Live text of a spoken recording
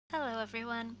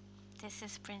everyone, this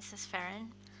is Princess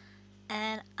Farron,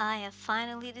 and I have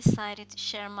finally decided to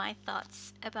share my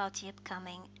thoughts about the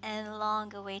upcoming and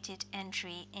long awaited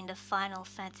entry in the Final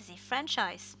Fantasy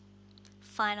franchise,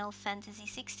 Final Fantasy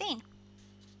XVI.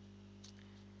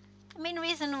 The main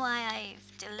reason why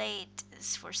I've delayed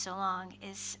this for so long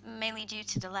is mainly due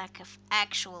to the lack of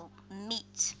actual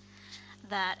meat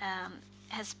that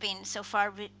has been so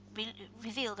far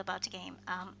revealed about the game.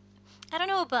 I don't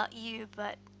know about you,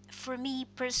 but for me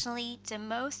personally, the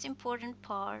most important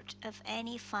part of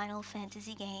any Final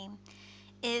Fantasy game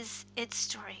is its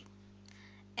story.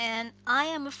 And I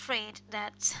am afraid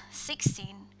that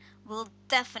 16 will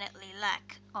definitely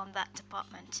lack on that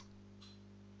department.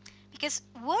 Because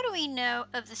what do we know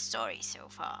of the story so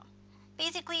far?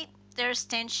 Basically, there's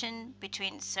tension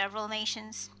between several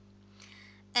nations,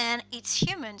 and it's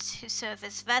humans who serve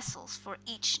as vessels for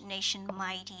each nation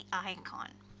mighty icon.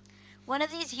 One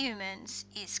of these humans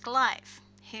is Clive,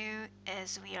 who,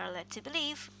 as we are led to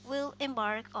believe, will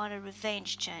embark on a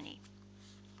revenge journey.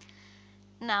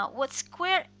 Now, what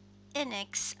Square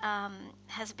Enix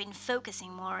has been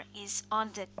focusing more is on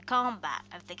the combat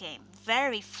of the game.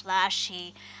 Very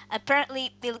flashy,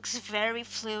 apparently it looks very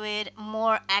fluid,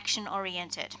 more action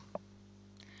oriented.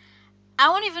 I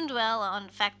won't even dwell on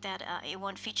the fact that it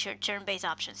won't feature turn-based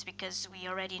options because we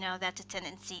already know that the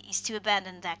tendency is to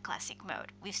abandon that classic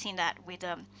mode. We've seen that with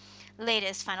the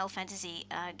latest Final Fantasy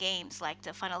games like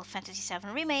the Final Fantasy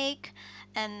VII Remake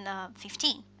and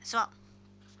 15 as well.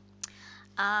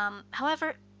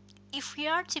 However, if we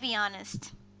are to be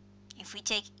honest, if we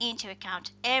take into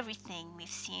account everything we've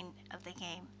seen of the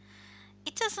game,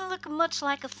 it doesn't look much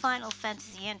like a Final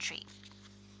Fantasy entry.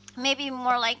 Maybe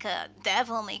more like a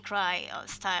Devil May Cry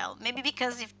style. Maybe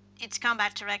because if its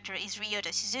combat director is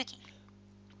Ryota Suzuki.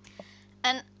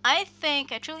 And I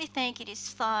truly think it is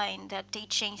fine that they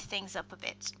change things up a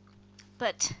bit.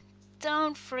 But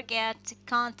don't forget the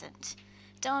content.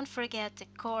 Don't forget the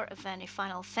core of any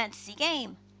Final Fantasy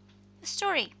game, the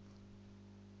story.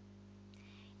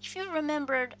 If you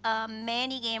remembered,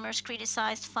 many gamers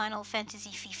criticized Final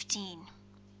Fantasy XV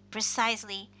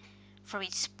precisely for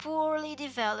its poorly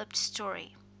developed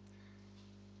story.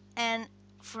 And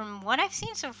from what I've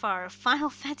seen so far, Final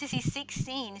Fantasy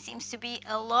XVI seems to be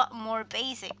a lot more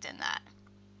basic than that.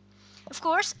 Of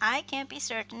course, I can't be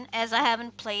certain as I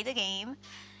haven't played the game,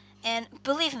 and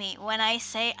believe me when I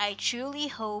say I truly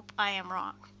hope I am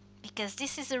wrong, because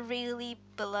this is a really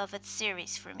beloved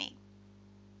series for me.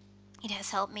 It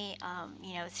has helped me,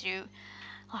 through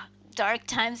dark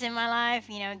times in my life,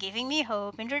 giving me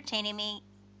hope, entertaining me,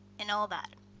 and all that.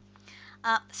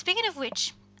 Speaking of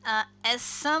which, as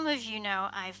some of you know,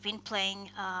 I've been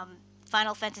playing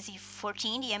Final Fantasy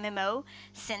XIV, the MMO,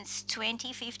 since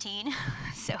 2015,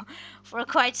 so for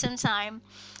quite some time.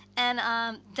 And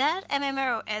that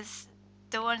MMO, as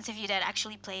the ones of you that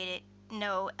actually played it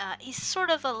know, is sort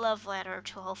of a love letter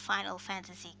to all Final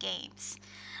Fantasy games,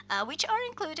 which are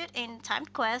included in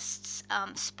timed quests,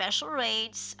 special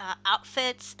raids,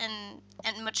 outfits,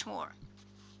 and much more.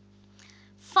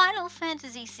 Final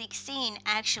Fantasy XVI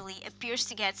actually appears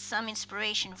to get some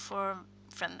inspiration from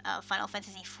Final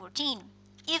Fantasy XIV.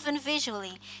 Even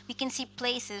visually, we can see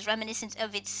places reminiscent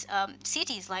of its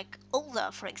cities, like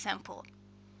Ul'dah, for example.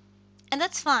 And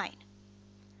that's fine.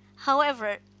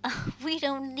 However, we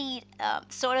don't need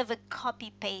sort of a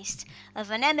copy paste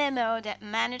of an MMO that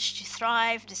managed to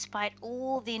thrive despite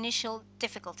all the initial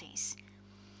difficulties.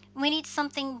 We need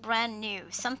something brand new,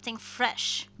 something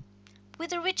fresh,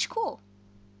 with a rich core.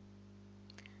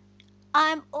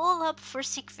 I'm all up for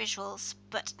sick visuals,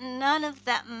 but none of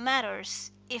that matters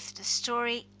if the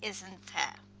story isn't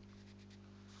there.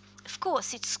 Of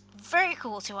course, it's very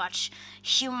cool to watch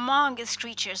humongous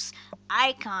creatures,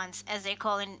 icons as they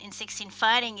call in 16,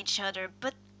 fighting each other,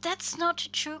 but that's not the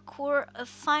true core of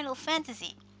Final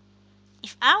Fantasy.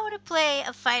 If I were to play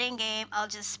a fighting game, I'll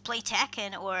just play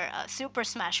Tekken or Super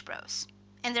Smash Bros.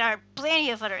 And there are plenty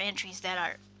of other entries that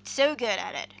are so good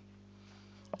at it.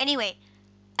 Anyway,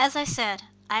 as I said,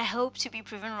 I hope to be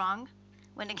proven wrong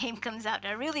when the game comes out.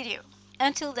 I really do.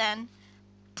 Until then,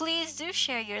 please do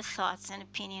share your thoughts and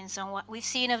opinions on what we've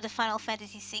seen of the Final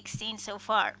Fantasy XVI so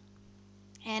far.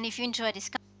 And if you enjoyed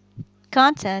this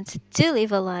content, do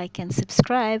leave a like and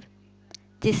subscribe.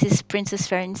 This is Princess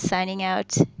Fern signing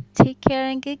out. Take care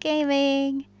and good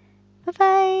gaming. Bye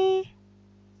bye.